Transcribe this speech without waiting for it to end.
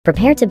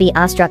Prepare to be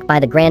awestruck by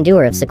the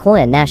grandeur of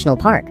Sequoia National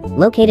Park,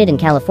 located in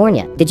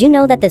California. Did you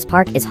know that this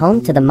park is home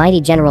to the mighty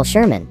General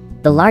Sherman,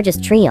 the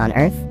largest tree on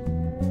Earth?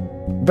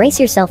 Brace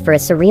yourself for a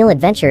surreal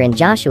adventure in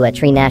Joshua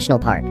Tree National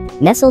Park,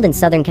 nestled in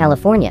Southern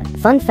California.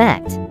 Fun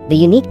fact, the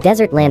unique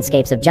desert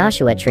landscapes of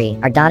Joshua Tree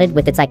are dotted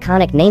with its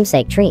iconic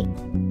namesake tree.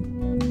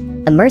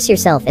 Immerse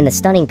yourself in the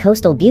stunning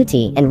coastal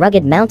beauty and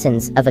rugged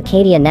mountains of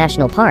Acadia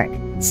National Park,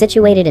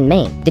 situated in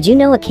Maine. Did you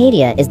know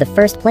Acadia is the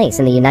first place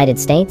in the United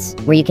States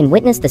where you can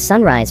witness the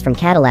sunrise from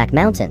Cadillac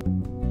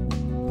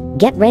Mountain?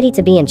 Get ready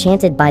to be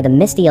enchanted by the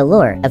misty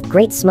allure of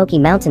Great Smoky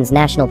Mountains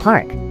National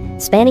Park,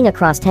 spanning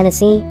across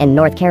Tennessee and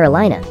North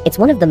Carolina. It's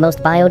one of the most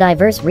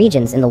biodiverse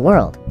regions in the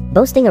world,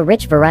 boasting a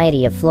rich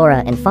variety of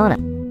flora and fauna.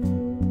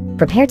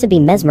 Prepare to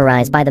be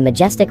mesmerized by the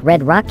majestic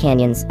red rock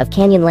canyons of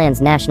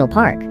Canyonlands National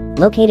Park,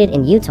 located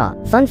in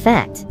Utah. Fun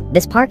fact,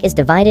 this park is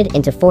divided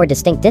into 4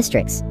 distinct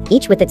districts,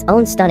 each with its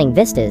own stunning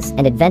vistas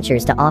and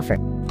adventures to offer.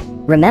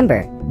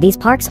 Remember, these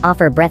parks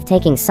offer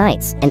breathtaking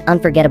sights and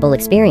unforgettable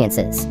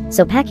experiences,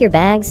 so pack your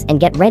bags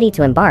and get ready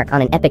to embark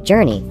on an epic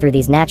journey through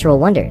these natural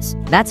wonders.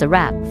 That's a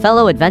wrap,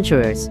 fellow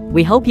adventurers.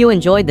 We hope you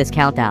enjoyed this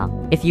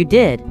countdown. If you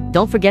did,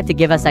 don't forget to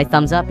give us a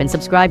thumbs up and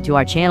subscribe to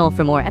our channel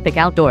for more epic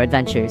outdoor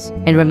adventures.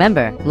 And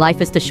remember,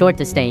 life is too short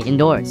to stay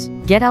indoors.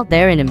 Get out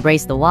there and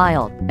embrace the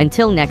wild.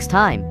 Until next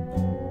time.